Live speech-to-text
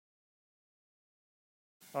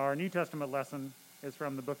Our New Testament lesson is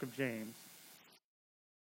from the book of James,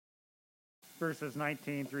 verses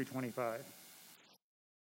 19 through 25.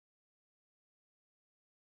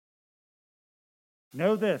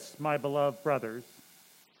 Know this, my beloved brothers,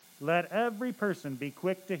 let every person be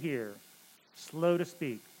quick to hear, slow to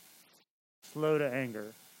speak, slow to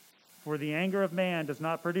anger. For the anger of man does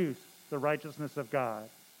not produce the righteousness of God.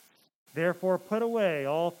 Therefore put away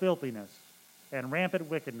all filthiness and rampant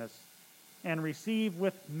wickedness, and receive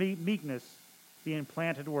with meekness the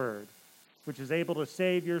implanted word, which is able to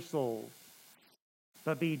save your souls.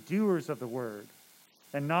 But be doers of the word,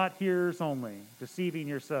 and not hearers only, deceiving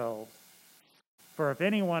yourselves. For if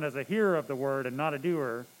anyone is a hearer of the word and not a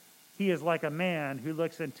doer, he is like a man who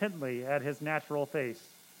looks intently at his natural face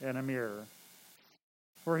in a mirror.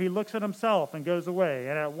 For he looks at himself and goes away,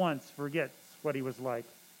 and at once forgets what he was like.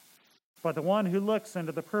 But the one who looks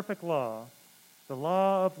into the perfect law, the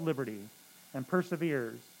law of liberty, and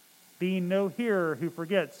perseveres, being no hearer who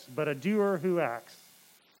forgets, but a doer who acts,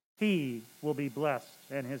 he will be blessed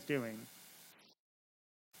in his doing.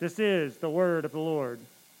 This is the word of the Lord.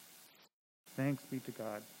 Thanks be to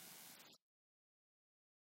God.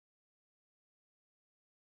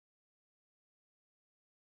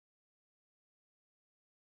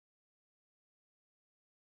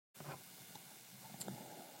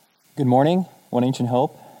 Good morning, One Ancient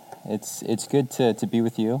Hope. It's good to be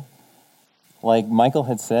with you. Like Michael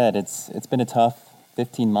had said, it's been a tough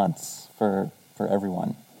 15 months for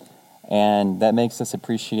everyone. And that makes us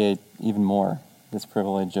appreciate even more this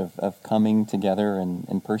privilege of coming together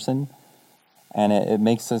in person. And it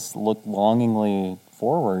makes us look longingly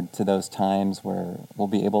forward to those times where we'll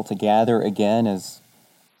be able to gather again as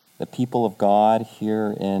the people of God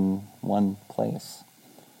here in one place.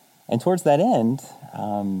 And towards that end,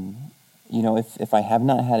 if I have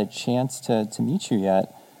not had a chance to meet you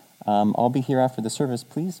yet, I'll be here after the service.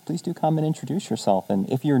 Please do come and introduce yourself. And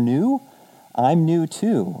if you're new, I'm new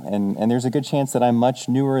too. And there's a good chance that I'm much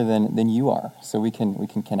newer than you are. So we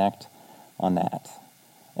can connect on that.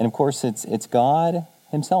 And of course, it's God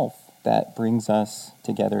himself that brings us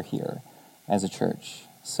together here as a church.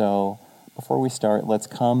 So before we start, let's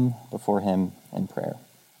come before him in prayer.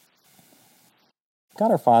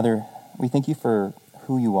 God our Father, we thank you for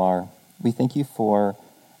who you are. We thank you for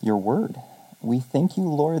your word. We thank you,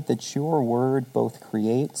 Lord, that your word both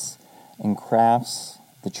creates and crafts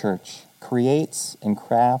the church, creates and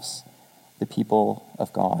crafts the people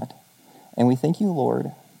of God. And we thank you,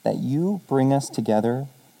 Lord, that you bring us together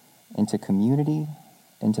into community,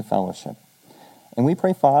 into fellowship. And we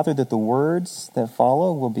pray, Father, that the words that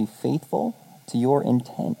follow will be faithful to your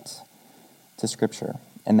intent to Scripture,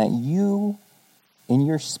 and that you, in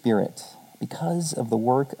your Spirit, because of the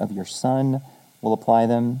work of your Son, will apply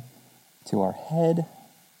them to our head,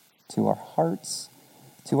 to our hearts,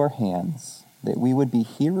 to our hands, that we would be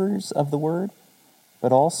hearers of the word,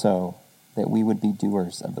 but also that we would be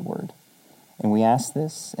doers of the word. And we ask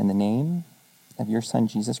this in the name of your Son,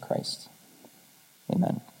 Jesus Christ.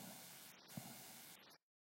 Amen.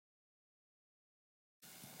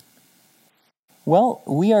 Well,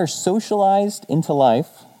 we are socialized into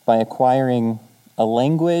life by acquiring a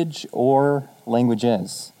language or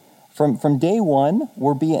languages. From day one,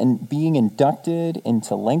 we're being inducted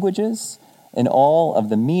into languages and all of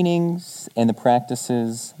the meanings and the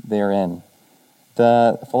practices therein.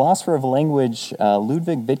 The philosopher of language,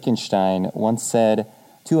 Ludwig Wittgenstein, once said,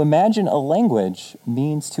 "To imagine a language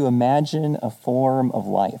means to imagine a form of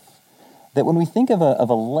life." That when we think of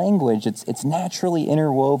a language, it's naturally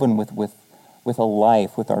interwoven with a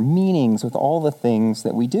life, with our meanings, with all the things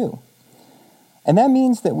that we do. And that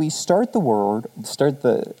means that we start the world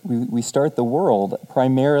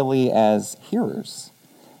primarily as hearers.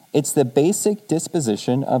 It's the basic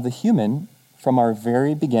disposition of the human from our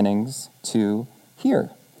very beginnings to hear.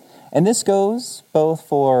 And this goes both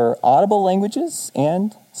for audible languages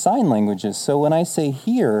and sign languages. So when I say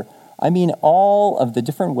hear, I mean all of the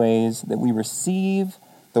different ways that we receive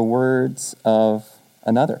the words of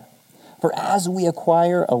another. For as we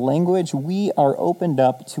acquire a language, we are opened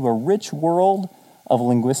up to a rich world of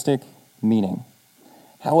linguistic meaning.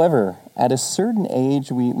 However, at a certain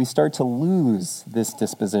age, we start to lose this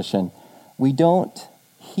disposition. We don't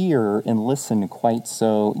hear and listen quite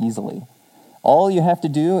so easily. All you have to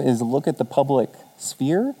do is look at the public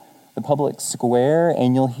sphere, the public square,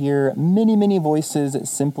 and you'll hear many, many voices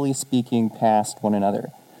simply speaking past one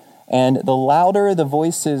another. And the louder the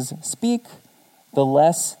voices speak, the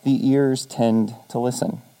less the ears tend to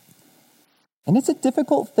listen. And it's a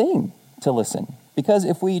difficult thing to listen, because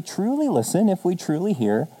if we truly listen, if we truly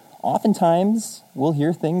hear, oftentimes we'll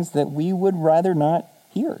hear things that we would rather not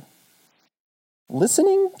hear.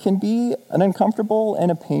 listening can be an uncomfortable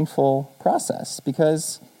and a painful process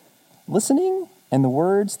because listening and the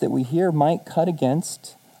words that we hear might cut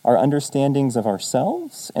against our understandings of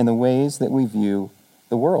ourselves and the ways that we view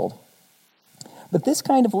the world. But this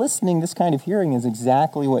kind of listening, this kind of hearing is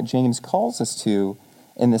exactly what James calls us to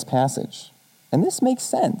in this passage. And this makes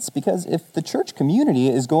sense because if the church community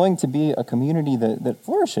is going to be a community that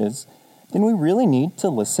flourishes, then we really need to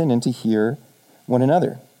listen and to hear one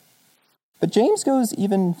another. But James goes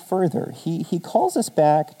even further. He calls us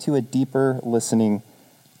back to a deeper listening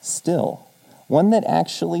still, one that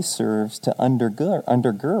actually serves to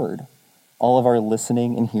undergird all of our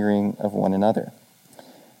listening and hearing of one another.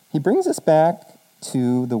 He brings us back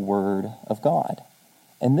to the Word of God.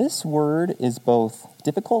 And this Word is both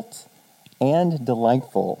difficult and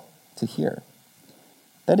delightful to hear.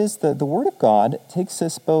 That is, the Word of God takes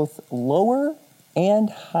us both lower and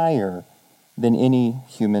higher than any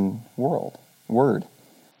human word.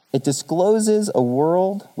 It discloses a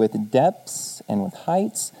world with depths and with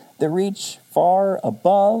heights that reach far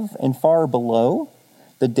above and far below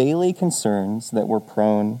the daily concerns that we're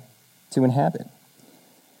prone to inhabit.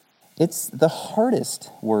 It's the hardest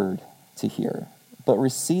word to hear, but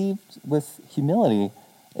received with humility,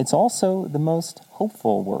 it's also the most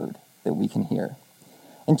hopeful word that we can hear.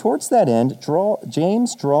 And towards that end,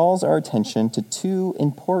 James draws our attention to two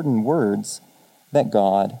important words that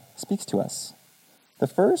God speaks to us. The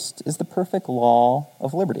first is the perfect law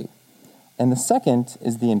of liberty, and the second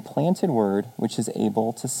is the implanted word which is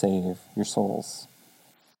able to save your souls.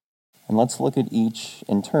 And let's look at each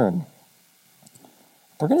in turn.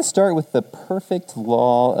 We're going to start with the perfect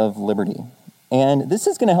law of liberty. And this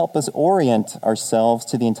is going to help us orient ourselves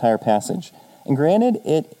to the entire passage. And granted,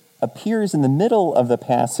 it appears in the middle of the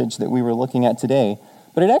passage that we were looking at today,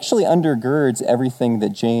 but it actually undergirds everything that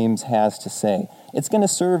James has to say. It's going to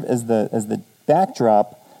serve as the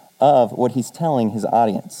backdrop of what he's telling his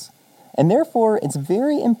audience. And therefore, it's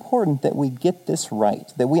very important that we get this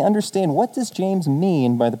right, that we understand what does James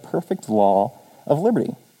mean by the perfect law of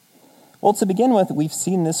liberty. Well, to begin with, we've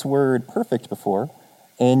seen this word perfect before.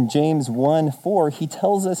 In James 1:4, he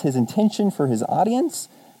tells us his intention for his audience,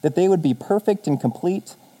 that they would be perfect and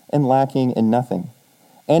complete and lacking in nothing.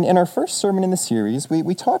 And in our first sermon in the series,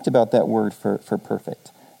 we talked about that word for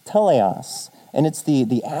perfect, teleos. And it's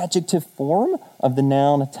the adjective form of the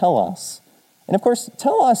noun telos. And of course,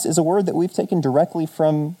 telos is a word that we've taken directly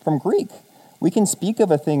from Greek. We can speak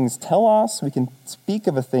of a thing's telos, we can speak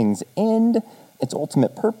of a thing's end, its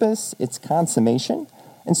ultimate purpose, its consummation.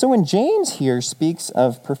 And so when James here speaks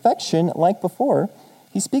of perfection, like before,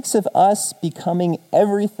 he speaks of us becoming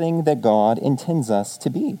everything that God intends us to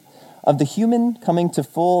be, of the human coming to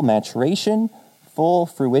full maturation, full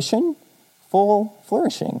fruition, full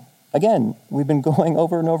flourishing. Again, we've been going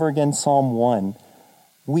over and over again Psalm 1.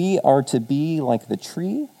 We are to be like the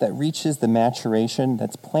tree that reaches the maturation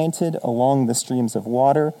that's planted along the streams of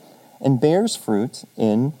water and bears fruit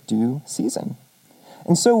in due season.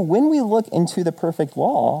 And so when we look into the perfect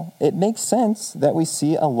law, it makes sense that we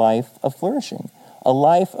see a life of flourishing, a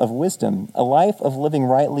life of wisdom, a life of living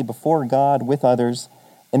rightly before God with others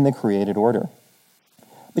in the created order.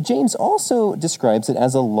 But James also describes it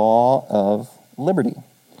as a law of liberty.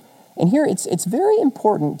 And here it's very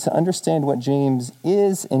important to understand what James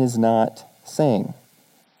is and is not saying.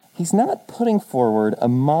 He's not putting forward a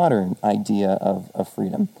modern idea of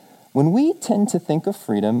freedom. When we tend to think of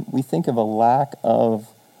freedom, we think of a lack of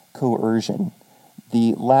coercion,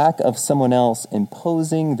 the lack of someone else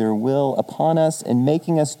imposing their will upon us and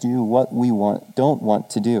making us do what we don't want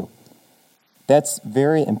to do. That's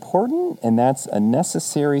very important, and that's a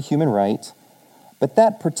necessary human right, but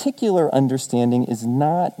that particular understanding is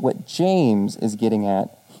not what James is getting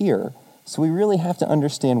at here. So we really have to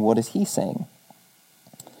understand, what is he saying?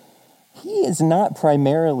 He is not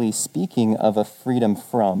primarily speaking of a freedom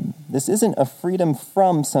from. This isn't a freedom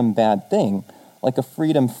from some bad thing, like a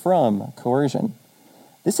freedom from coercion.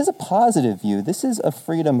 This is a positive view. This is a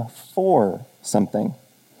freedom for something.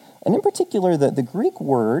 And in particular, the Greek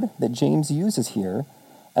word that James uses here,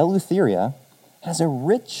 eleutheria, has a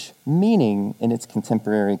rich meaning in its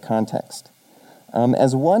contemporary context.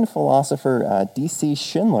 As one philosopher, D.C.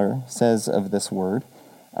 Schindler, says of this word,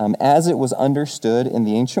 as it was understood in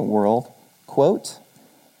the ancient world, quote,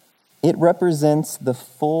 it represents the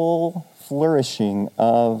full flourishing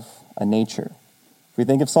of a nature. If we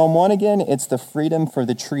think of Psalm 1 again, it's the freedom for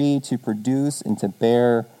the tree to produce and to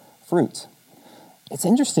bear fruit. It's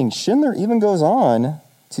interesting, Schindler even goes on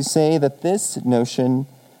to say that this notion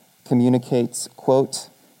communicates, quote,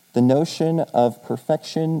 the notion of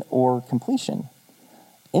perfection or completion.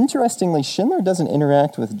 Interestingly, Schindler doesn't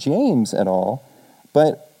interact with James at all,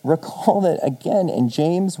 But recall that again in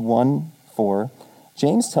James 1:4,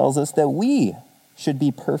 James tells us that we should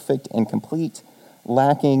be perfect and complete,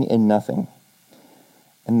 lacking in nothing.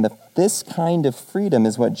 And this kind of freedom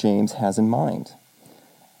is what James has in mind.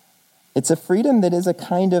 It's a freedom that is a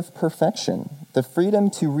kind of perfection, the freedom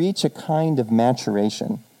to reach a kind of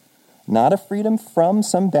maturation. Not a freedom from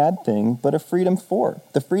some bad thing, but a freedom for,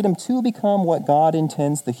 the freedom to become what God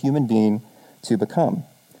intends the human being to become.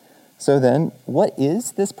 So then, what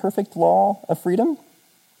is this perfect law of freedom?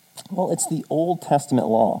 Well, it's the Old Testament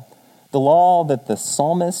law, the law that the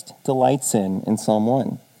psalmist delights in Psalm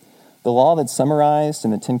 1, the law that's summarized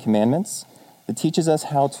in the Ten Commandments that teaches us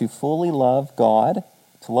how to fully love God,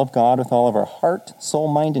 to love God with all of our heart, soul,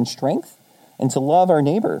 mind, and strength, and to love our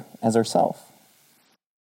neighbor as ourselves.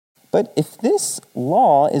 But if this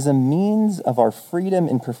law is a means of our freedom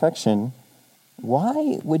and perfection,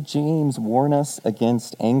 why would James warn us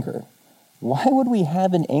against anger? Why would we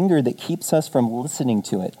have an anger that keeps us from listening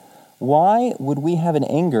to it? Why would we have an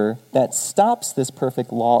anger that stops this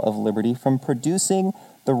perfect law of liberty from producing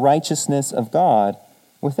the righteousness of God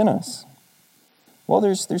within us? Well,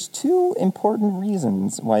 there's two important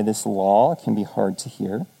reasons why this law can be hard to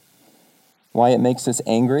hear, why it makes us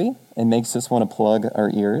angry and makes us want to plug our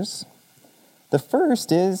ears. The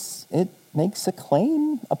first is it makes a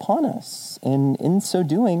claim upon us, and in so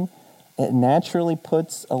doing, it naturally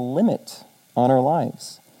puts a limit on our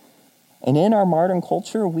lives. And in our modern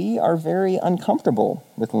culture, we are very uncomfortable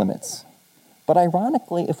with limits. But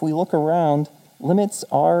ironically, if we look around, limits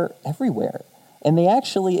are everywhere, and they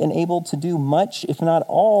actually enable to do much, if not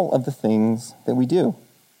all, of the things that we do.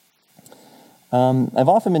 I've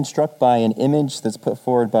often been struck by an image that's put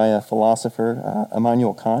forward by a philosopher,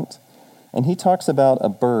 Immanuel Kant, and he talks about a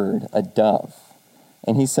bird, a dove.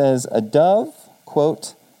 And he says, a dove,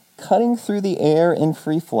 quote, cutting through the air in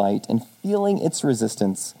free flight and feeling its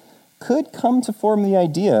resistance, could come to form the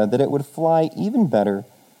idea that it would fly even better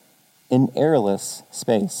in airless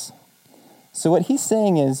space. So what he's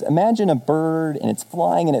saying is, imagine a bird and it's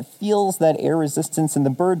flying and it feels that air resistance, and the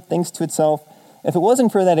bird thinks to itself, if it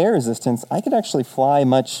wasn't for that air resistance, I could actually fly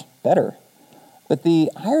much better. But the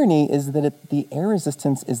irony is that the air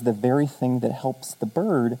resistance is the very thing that helps the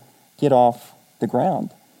bird get off the ground.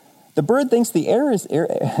 The bird thinks the air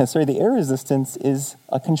resistance is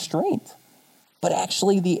a constraint, but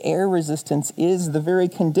actually the air resistance is the very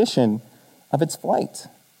condition of its flight.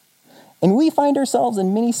 And we find ourselves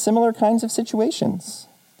in many similar kinds of situations.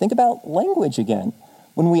 Think about language again.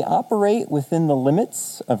 When we operate within the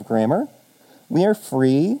limits of grammar, we are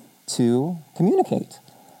free to communicate.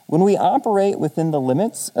 When we operate within the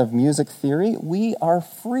limits of music theory, we are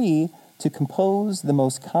free to compose the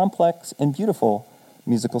most complex and beautiful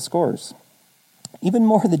musical scores. Even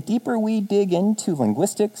more, the deeper we dig into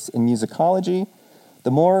linguistics and musicology,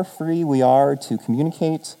 the more free we are to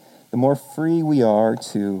communicate, the more free we are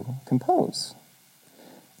to compose.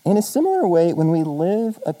 In a similar way, when we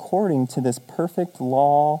live according to this perfect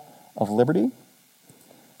law of liberty,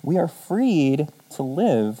 we are freed to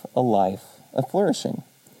live a life of flourishing.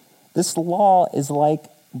 This law is like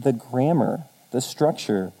the grammar, the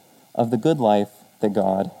structure of the good life that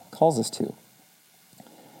God calls us to.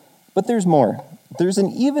 But there's more. There's an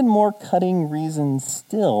even more cutting reason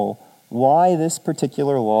still why this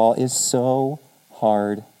particular law is so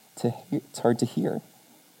hard to hear.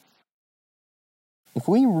 If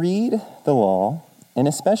we read the law, and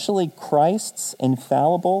especially Christ's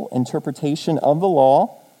infallible interpretation of the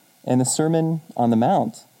law and the Sermon on the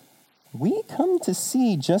Mount, we come to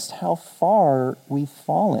see just how far we've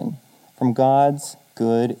fallen from God's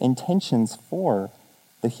good intentions for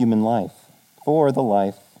the human life, for the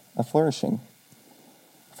life of flourishing.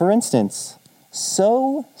 For instance,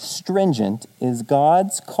 so stringent is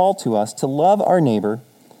God's call to us to love our neighbor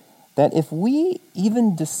that if we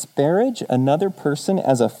even disparage another person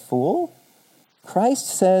as a fool, Christ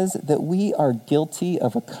says that we are guilty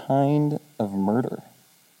of a kind of murder.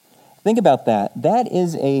 Think about that. That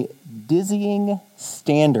is a dizzying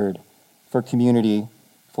standard for community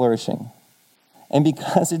flourishing. And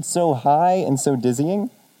because it's so high and so dizzying,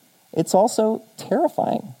 it's also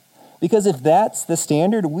terrifying. Because if that's the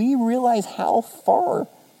standard, we realize how far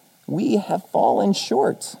we have fallen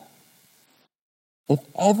short. If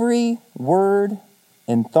every word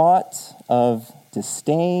and thought of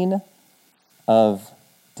disdain, of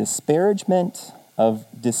disparagement, of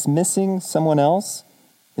dismissing someone else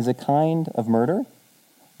is a kind of murder,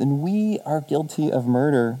 then we are guilty of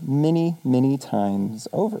murder many, many times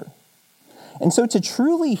over. And so to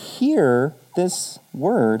truly hear this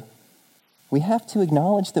word, we have to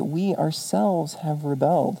acknowledge that we ourselves have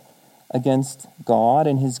rebelled against God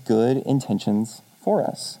and his good intentions for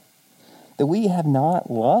us. That we have not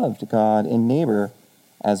loved God and neighbor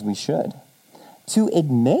as we should. To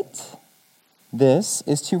admit this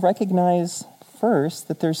is to recognize first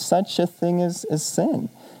that there's such a thing as sin,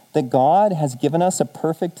 that God has given us a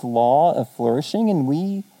perfect law of flourishing and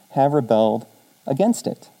we have rebelled against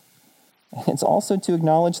it. It's also to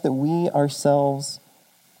acknowledge that we ourselves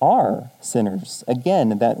are sinners.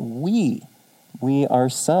 Again, that we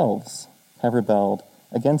ourselves have rebelled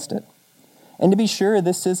against it. And to be sure,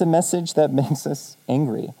 this is a message that makes us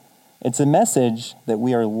angry. It's a message that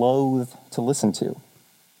we are loath to listen to.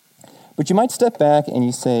 But you might step back and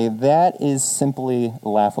you say, that is simply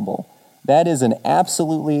laughable. That is an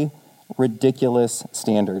absolutely ridiculous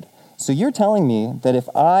standard. So you're telling me that if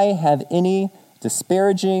I have any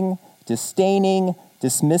disparaging, disdaining,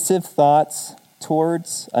 dismissive thoughts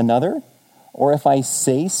towards another, or if I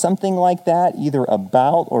say something like that either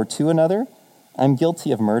about or to another, I'm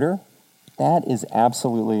guilty of murder? That is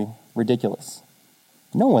absolutely ridiculous.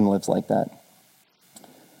 No one lives like that.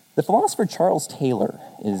 The philosopher Charles Taylor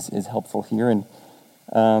is helpful here, and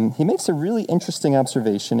he makes a really interesting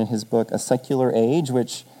observation in his book, A Secular Age,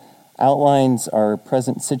 which outlines our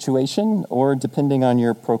present situation, or depending on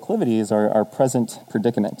your proclivities, our present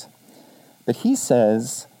predicament. But he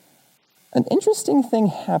says, an interesting thing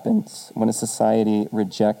happens when a society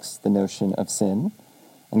rejects the notion of sin,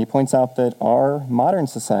 and he points out that our modern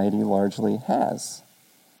society largely has.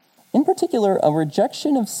 In particular, a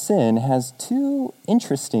rejection of sin has two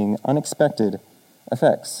interesting, unexpected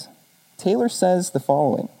effects. Taylor says the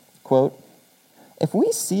following, quote, if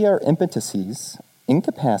we see our impotencies,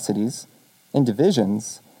 incapacities, and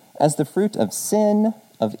divisions as the fruit of sin,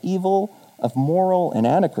 of evil, of moral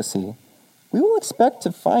inadequacy, we will expect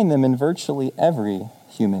to find them in virtually every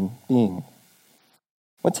human being.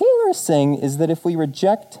 What Taylor is saying is that if we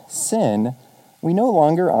reject sin, we no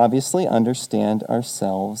longer obviously understand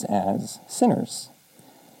ourselves as sinners.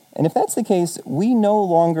 And if that's the case, we no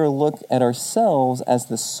longer look at ourselves as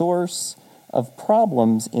the source of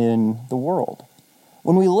problems in the world.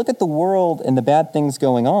 When we look at the world and the bad things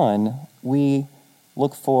going on, we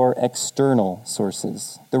look for external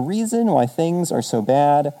sources. The reason why things are so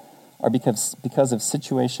bad are because of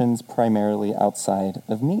situations primarily outside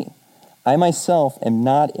of me. I myself am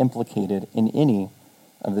not implicated in any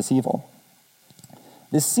of this evil.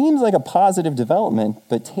 This seems like a positive development,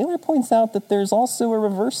 but Taylor points out that there's also a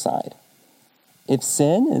reverse side. If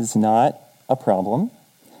sin is not a problem,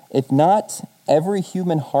 if not every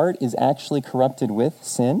human heart is actually corrupted with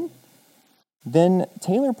sin, then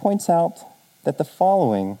Taylor points out that the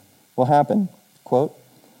following will happen. Quote,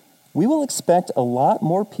 we will expect a lot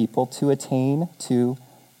more people to attain to,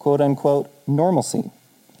 quote unquote, normalcy,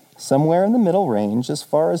 somewhere in the middle range as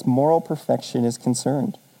far as moral perfection is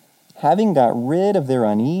concerned, having got rid of their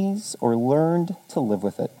unease or learned to live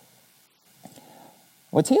with it.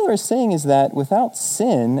 What Taylor is saying is that without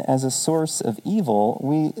sin as a source of evil,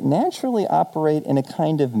 we naturally operate in a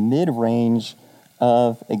kind of mid-range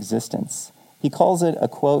of existence. He calls it a,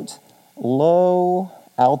 quote, low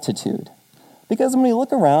altitude. Because when we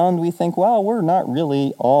look around, we think, well, we're not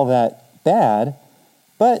really all that bad.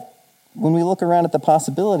 But when we look around at the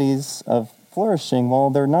possibilities of flourishing, well,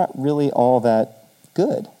 they're not really all that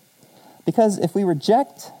good. Because if we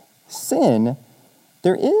reject sin,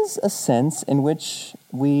 there is a sense in which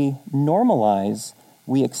we normalize,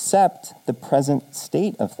 we accept the present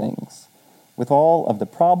state of things, with all of the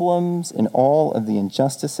problems and all of the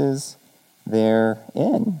injustices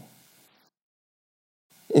therein.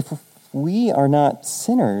 If we are not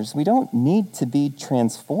sinners, we don't need to be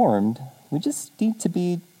transformed. We just need to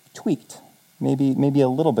be tweaked, maybe a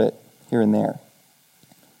little bit here and there.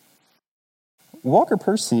 Walker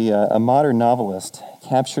Percy, a modern novelist,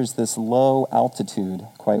 captures this low altitude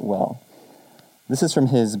quite well. This is from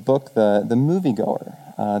his book, The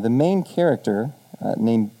Moviegoer. The main character,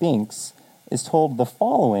 named Binks, is told the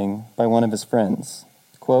following by one of his friends,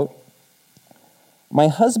 quote, my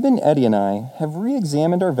husband Eddie and I have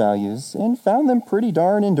re-examined our values and found them pretty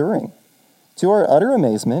darn enduring. To our utter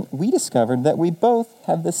amazement, we discovered that we both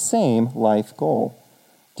have the same life goal.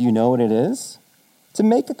 Do you know what it is? To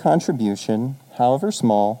make a contribution, however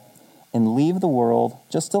small, and leave the world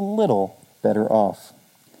just a little better off.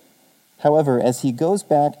 However, as he goes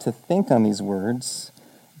back to think on these words,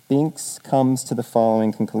 Binks comes to the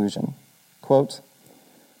following conclusion. Quote,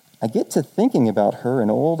 I get to thinking about her and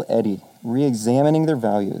old Eddie, re-examining their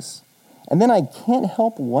values, and then I can't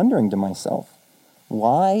help wondering to myself,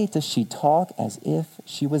 why does she talk as if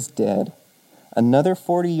she was dead? Another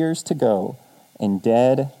 40 years to go, and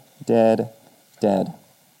dead.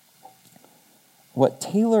 What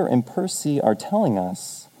Taylor and Percy are telling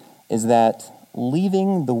us is that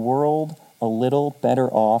leaving the world a little better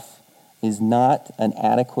off is not an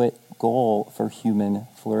adequate goal for human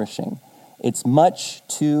flourishing. It's much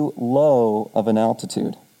too low of an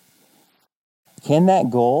altitude. Can that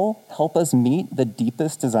goal help us meet the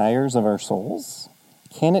deepest desires of our souls?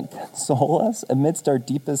 Can it console us amidst our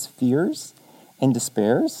deepest fears and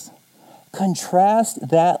despairs? Contrast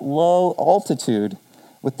that low altitude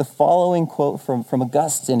with the following quote from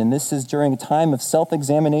Augustine, and this is during a time of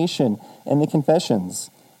self-examination in the Confessions.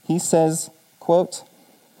 He says, quote,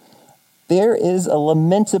 "There is a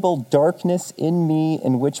lamentable darkness in me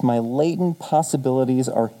in which my latent possibilities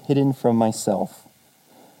are hidden from myself."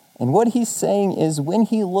 And what he's saying is when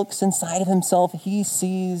he looks inside of himself, he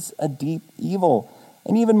sees a deep evil.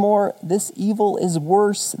 And even more, this evil is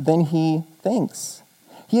worse than he thinks.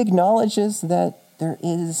 He acknowledges that there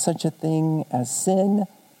is such a thing as sin,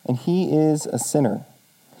 and he is a sinner.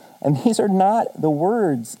 And these are not the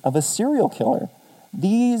words of a serial killer.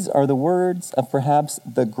 These are the words of perhaps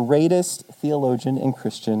the greatest theologian in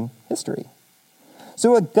Christian history.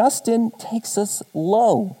 So Augustine takes us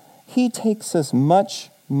low. He takes us much,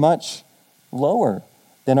 much lower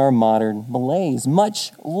than our modern malaise,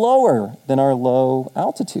 much lower than our low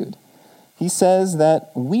altitude. He says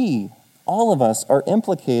that we, all of us, are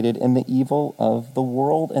implicated in the evil of the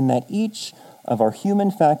world and that each of our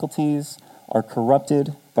human faculties are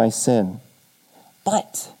corrupted by sin.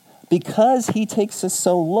 But because he takes us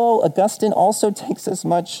so low, Augustine also takes us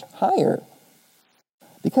much higher.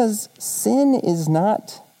 Because sin is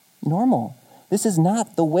not normal. This is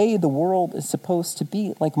not the way the world is supposed to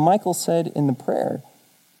be. Like Michael said in the prayer,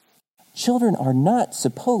 children are not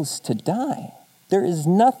supposed to die. There is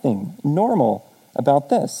nothing normal about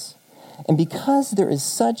this. And because there is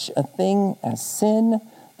such a thing as sin,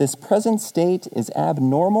 this present state is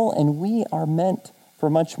abnormal, and we are meant for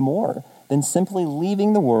much more than simply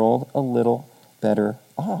leaving the world a little better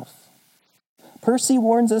off. Percy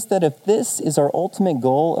warns us that if this is our ultimate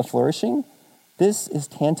goal of flourishing, this is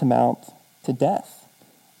tantamount to death.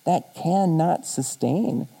 That cannot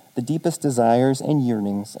sustain the deepest desires and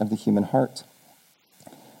yearnings of the human heart.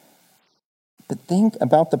 But think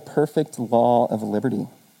about the perfect law of liberty.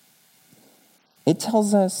 It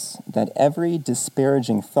tells us that every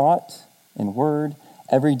disparaging thought and word,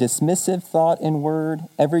 every dismissive thought and word,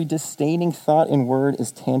 every disdaining thought and word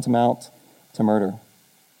is tantamount to murder.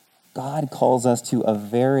 God calls us to a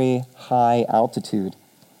very high altitude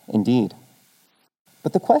indeed.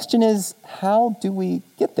 But the question is, how do we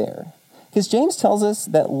get there? Because James tells us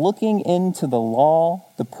that looking into the law,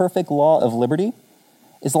 the perfect law of liberty,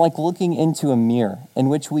 is like looking into a mirror in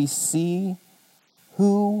which we see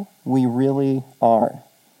who we really are.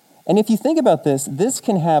 And if you think about this, this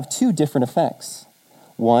can have two different effects.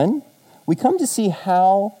 One, we come to see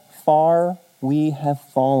how far we have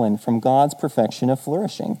fallen from God's perfection of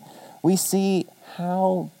flourishing. We see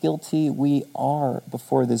how guilty we are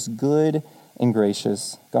before this good and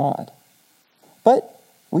gracious God. But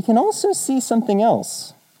we can also see something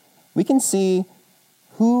else. We can see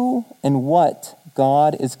who and what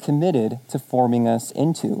God is committed to forming us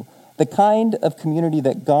into, the kind of community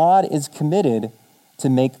that God is committed to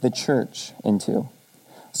make the church into.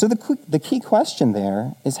 So the key question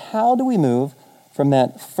there is, how do we move from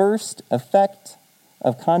that first effect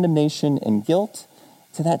of condemnation and guilt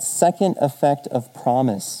to that second effect of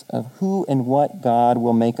promise of who and what God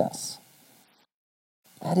will make us?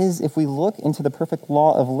 That is, if we look into the perfect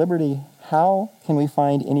law of liberty, how can we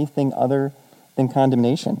find anything other than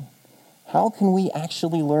condemnation? How can we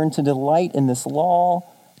actually learn to delight in this law,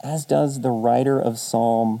 as does the writer of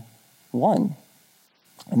Psalm 1?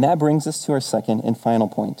 And that brings us to our second and final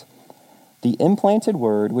point, the implanted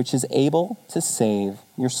word which is able to save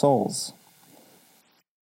your souls.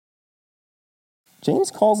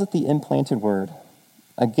 James calls it the implanted word.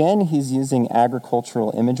 Again, he's using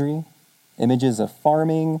agricultural imagery, images of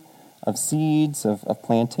farming, of seeds, of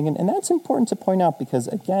planting. And that's important to point out because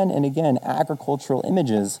again and again, agricultural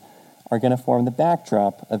images are going to form the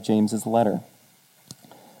backdrop of James's letter.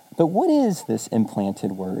 But what is this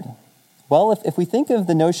implanted word? Well, if we think of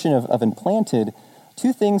the notion of implanted,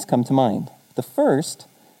 two things come to mind. The first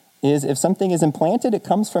is if something is implanted, it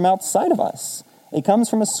comes from outside of us. It comes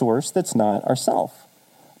from a source that's not ourself.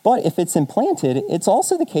 But if it's implanted, it's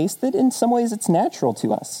also the case that in some ways it's natural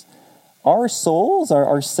to us. Our souls,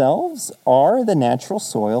 ourselves, are the natural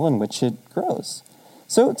soil in which it grows.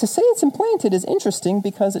 So to say it's implanted is interesting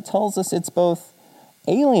because it tells us it's both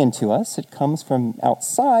alien to us, it comes from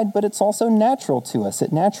outside, but it's also natural to us.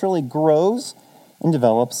 It naturally grows and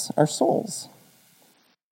develops our souls.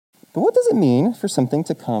 But what does it mean for something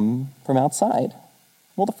to come from outside?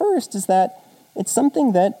 Well, the first is that It's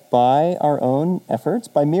something that by our own efforts,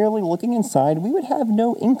 by merely looking inside, we would have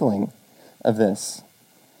no inkling of this.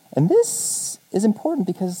 And this is important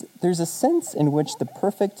because there's a sense in which the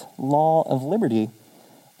perfect law of liberty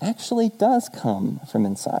actually does come from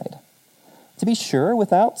inside. To be sure,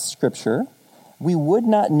 without Scripture, we would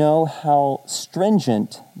not know how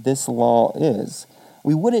stringent this law is.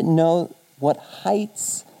 We wouldn't know what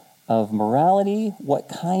heights of morality, what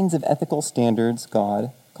kinds of ethical standards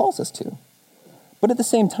God calls us to. But at the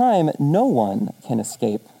same time, no one can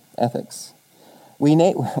escape ethics. We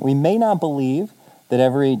may not believe that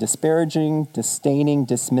every disparaging, disdaining,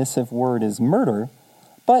 dismissive word is murder,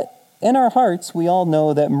 but in our hearts, we all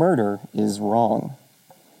know that murder is wrong.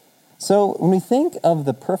 So when we think of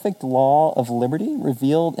the perfect law of liberty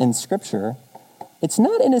revealed in Scripture, it's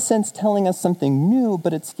not in a sense telling us something new,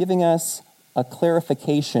 but it's giving us a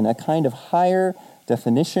clarification, a kind of higher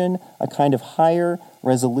definition, a kind of higher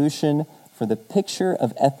resolution for the picture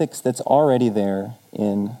of ethics that's already there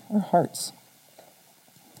in our hearts.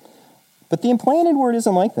 But the implanted word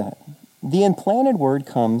isn't like that. The implanted word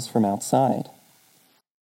comes from outside.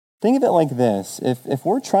 Think of it like this. If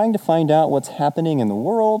we're trying to find out what's happening in the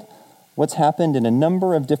world, what's happened in a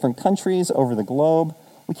number of different countries over the globe,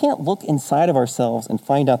 we can't look inside of ourselves and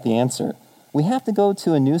find out the answer. We have to go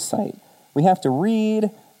to a news site. We have to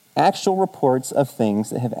read actual reports of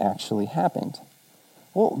things that have actually happened.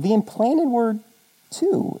 Well, the implanted word,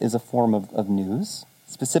 too, is a form of news.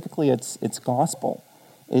 Specifically, it's gospel.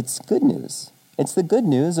 It's good news. It's the good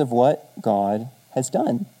news of what God has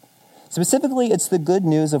done. Specifically, it's the good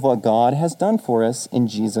news of what God has done for us in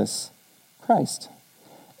Jesus Christ.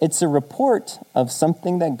 It's a report of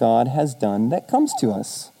something that God has done that comes to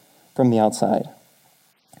us from the outside.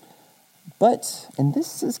 But, and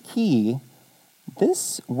this is key,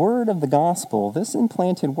 this word of the gospel, this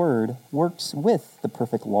implanted word, works with the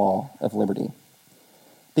perfect law of liberty.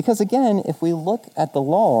 Because again, if we look at the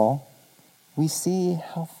law, we see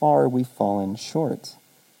how far we've fallen short.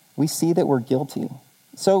 We see that we're guilty.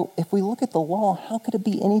 So if we look at the law, how could it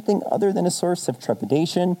be anything other than a source of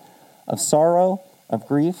trepidation, of sorrow, of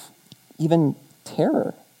grief, even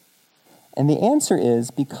terror? And the answer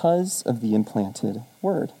is because of the implanted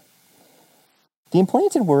word. The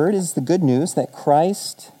implanted word is the good news that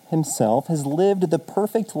Christ himself has lived the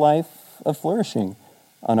perfect life of flourishing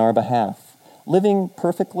on our behalf, living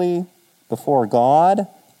perfectly before God,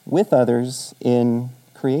 with others in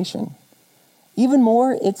creation. Even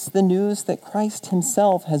more, it's the news that Christ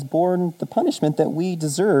himself has borne the punishment that we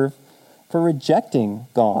deserve for rejecting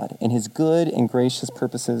God and his good and gracious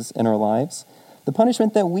purposes in our lives, the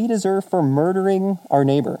punishment that we deserve for murdering our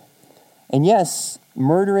neighbor. And yes,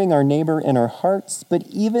 murdering our neighbor in our hearts, but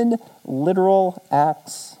even literal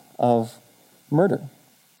acts of murder.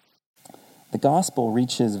 The gospel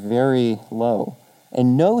reaches very low,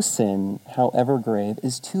 and no sin, however grave,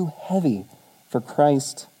 is too heavy for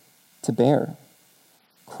Christ to bear.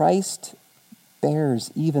 Christ bears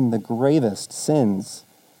even the gravest sins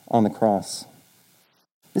on the cross.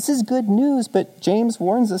 This is good news, but James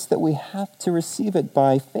warns us that we have to receive it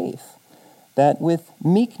by faith, that with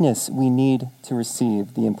meekness we need to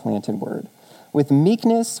receive the implanted word. With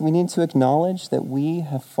meekness, we need to acknowledge that we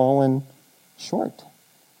have fallen short,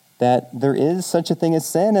 that there is such a thing as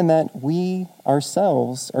sin, and that we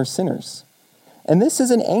ourselves are sinners. And this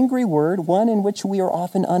is an angry word, one in which we are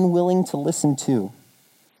often unwilling to listen to.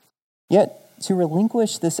 Yet, to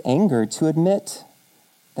relinquish this anger, to admit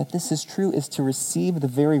that this is true, is to receive the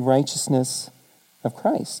very righteousness of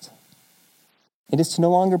Christ. It is to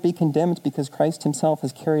no longer be condemned because Christ himself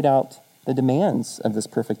has carried out the demands of this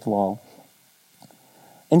perfect law.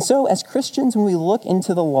 And so, as Christians, when we look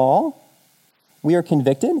into the law, we are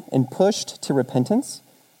convicted and pushed to repentance,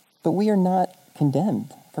 but we are not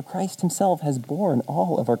condemned, for Christ himself has borne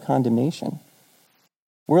all of our condemnation.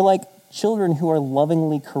 We're like children who are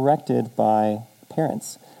lovingly corrected by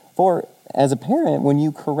parents. For as a parent, when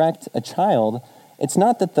you correct a child, it's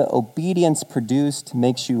not that the obedience produced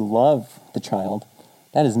makes you love the child.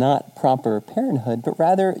 That is not proper parenthood, but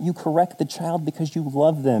rather you correct the child because you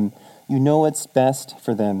love them. You know what's best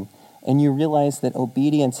for them. And you realize that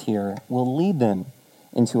obedience here will lead them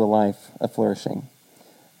into a life of flourishing.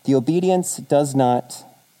 The obedience does not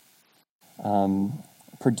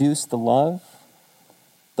produce the love.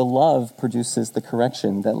 The love produces the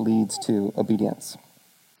correction that leads to obedience.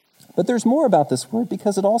 But there's more about this word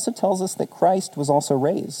because it also tells us that Christ was also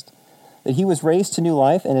raised, that he was raised to new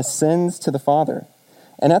life and ascends to the Father.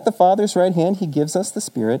 And at the Father's right hand, he gives us the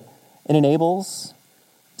Spirit and enables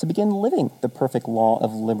to begin living the perfect law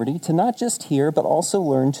of liberty, to not just hear, but also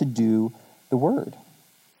learn to do the word.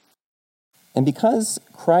 And because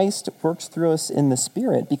Christ works through us in the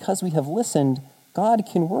Spirit, because we have listened, God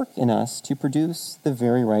can work in us to produce the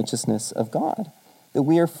very righteousness of God, that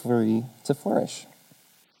we are free to flourish.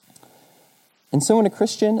 And so when a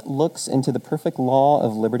Christian looks into the perfect law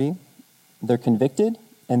of liberty, they're convicted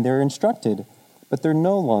and they're instructed, but they're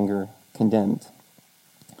no longer condemned.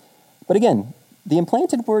 But again, the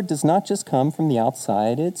implanted word does not just come from the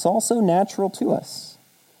outside, it's also natural to us.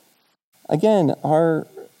 Again, our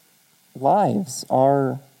lives,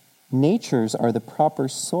 our natures are the proper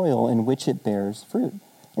soil in which it bears fruit.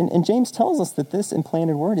 And James tells us that this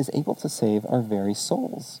implanted word is able to save our very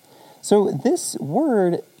souls. So this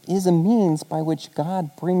word is a means by which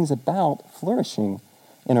God brings about flourishing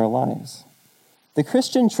in our lives. The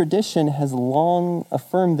Christian tradition has long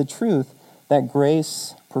affirmed the truth that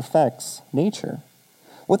grace perfects nature.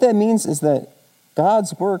 What that means is that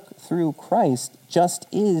God's work through Christ just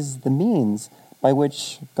is the means by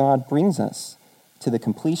which God brings us to the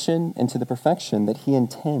completion and to the perfection that he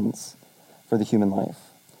intends for the human life.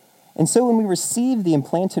 And so when we receive the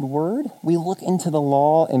implanted word, we look into the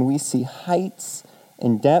law and we see heights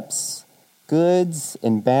and depths, goods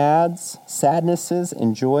and bads, sadnesses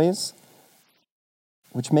and joys,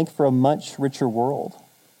 which make for a much richer world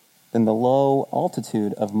than the low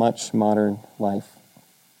altitude of much modern life.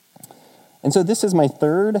 And so this is my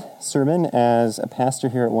third sermon as a pastor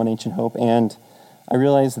here at One Ancient Hope, and I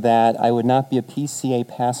realized that I would not be a PCA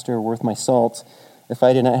pastor worth my salt if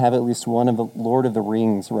I did not have at least one of the Lord of the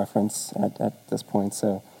Rings reference at this point.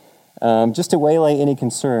 So just to waylay any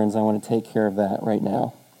concerns, I want to take care of that right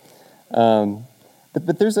now.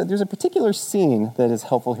 But there's a particular scene that is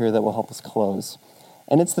helpful here that will help us close.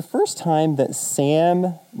 And it's the first time that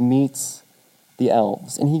Sam meets the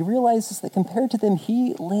elves, and he realizes that compared to them,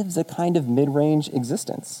 he lives a kind of mid-range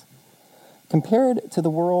existence. Compared to the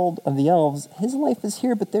world of the elves, his life is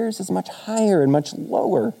here, but theirs is much higher and much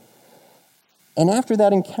lower. And after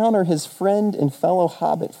that encounter, his friend and fellow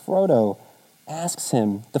hobbit, Frodo, asks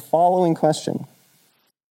him the following question: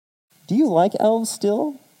 "Do you like elves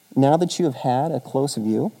still, now that you have had a close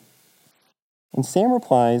view?" And Sam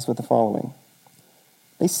replies with the following: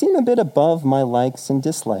 "They seem a bit above my likes and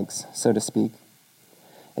dislikes, so to speak.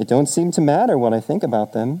 It don't seem to matter what I think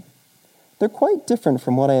about them. They're quite different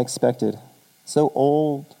from what I expected. So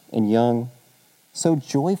old and young, so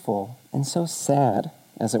joyful and so sad,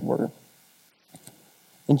 as it were."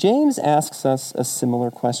 And James asks us a similar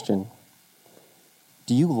question.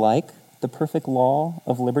 Do you like the perfect law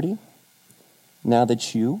of liberty, now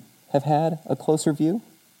that you have had a closer view?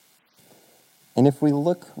 And if we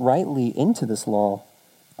look rightly into this law,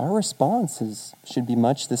 our response should be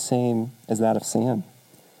much the same as that of Sam.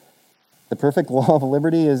 The perfect law of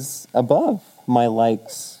liberty is above my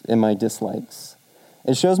likes and my dislikes.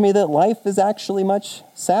 It shows me that life is actually much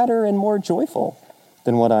sadder and more joyful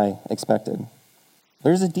than what I expected.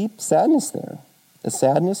 There's a deep sadness there, a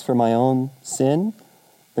sadness for my own sin,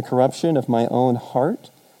 the corruption of my own heart,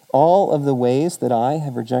 all of the ways that I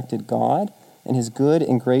have rejected God and his good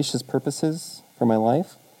and gracious purposes for my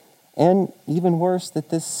life, and even worse, that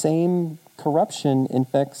this same corruption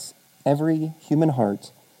infects every human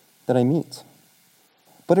heart that I meet.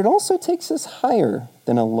 But it also takes us higher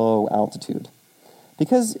than a low altitude,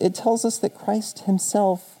 because it tells us that Christ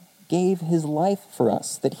himself gave his life for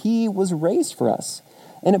us, that he was raised for us,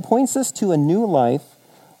 and it points us to a new life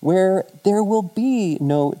where there will be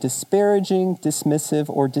no disparaging, dismissive,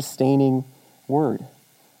 or disdaining word.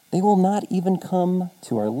 They will not even come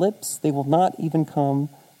to our lips. They will not even come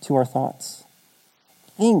to our thoughts.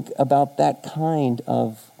 Think about that kind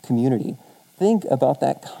of community. Think about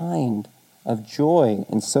that kind of joy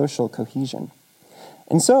and social cohesion.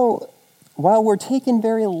 And so, while we're taken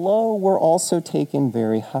very low, we're also taken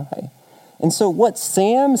very high. And so what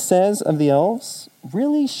Sam says of the elves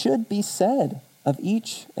really should be said of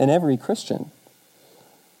each and every Christian.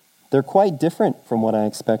 They're quite different from what I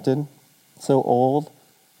expected. So old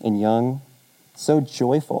and young, so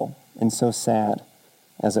joyful and so sad,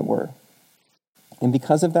 as it were. And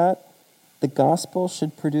because of that, the gospel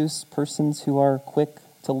should produce persons who are quick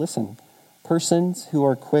to listen, persons who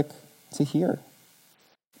are quick to hear,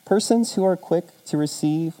 persons who are quick to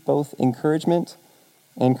receive both encouragement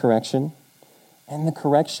and correction. And the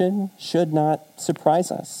correction should not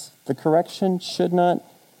surprise us. The correction should not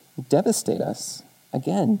devastate us.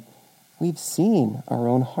 Again, we've seen our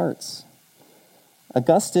own hearts.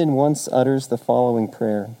 Augustine once utters the following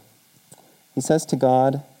prayer. He says to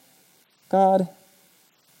God, "God,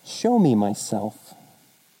 show me myself.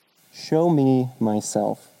 Show me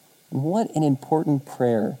myself." And what an important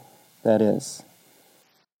prayer that is.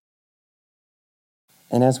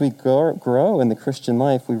 And as we grow in the Christian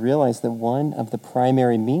life, we realize that one of the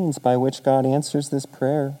primary means by which God answers this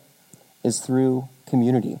prayer is through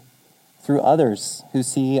community, through others who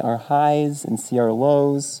see our highs and see our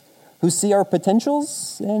lows, who see our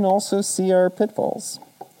potentials and also see our pitfalls.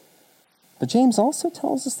 But James also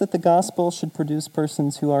tells us that the gospel should produce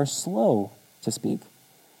persons who are slow to speak.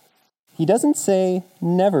 He doesn't say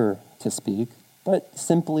never to speak, but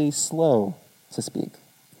simply slow to speak.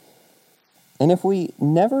 And if we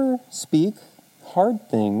never speak hard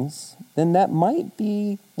things, then that might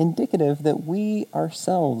be indicative that we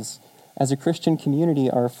ourselves, as a Christian community,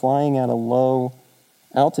 are flying at a low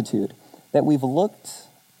altitude, that we've looked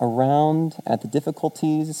around at the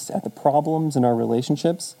difficulties, at the problems in our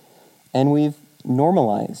relationships, and we've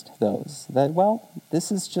normalized those. That, well,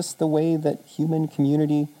 this is just the way that human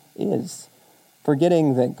community is,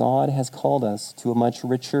 forgetting that God has called us to a much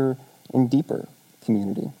richer and deeper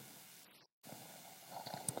community.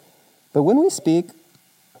 But when we speak,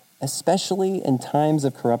 especially in times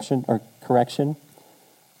of corruption or correction,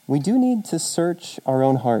 we do need to search our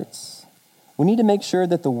own hearts. We need to make sure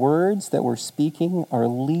that the words that we're speaking are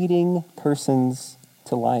leading persons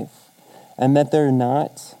to life, and that they're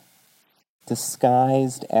not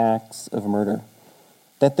disguised acts of murder,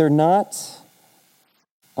 that they're not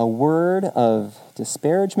a word of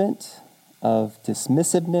disparagement, of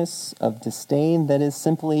dismissiveness, of disdain that is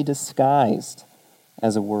simply disguised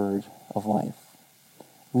as a word of life.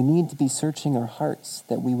 We need to be searching our hearts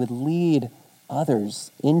that we would lead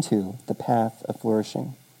others into the path of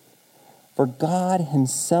flourishing. For God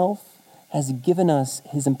himself has given us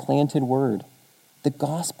his implanted word, the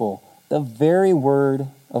gospel, the very word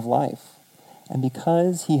of life. And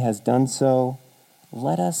because he has done so,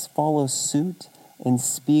 let us follow suit and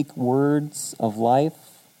speak words of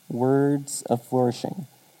life, words of flourishing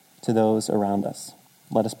to those around us.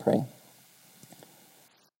 Let us pray.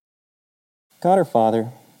 God our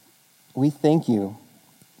Father, we thank you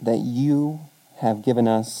that you have given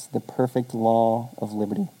us the perfect law of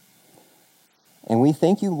liberty. And we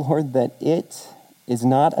thank you, Lord, that it is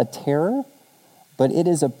not a terror, but it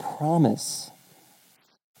is a promise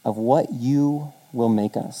of what you will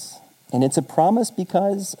make us. And it's a promise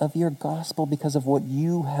because of your gospel, because of what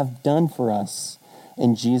you have done for us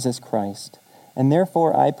in Jesus Christ. And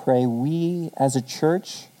therefore, I pray we as a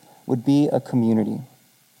church would be a community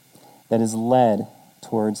that is led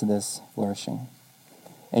towards this flourishing.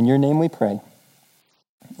 In your name we pray.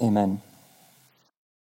 Amen.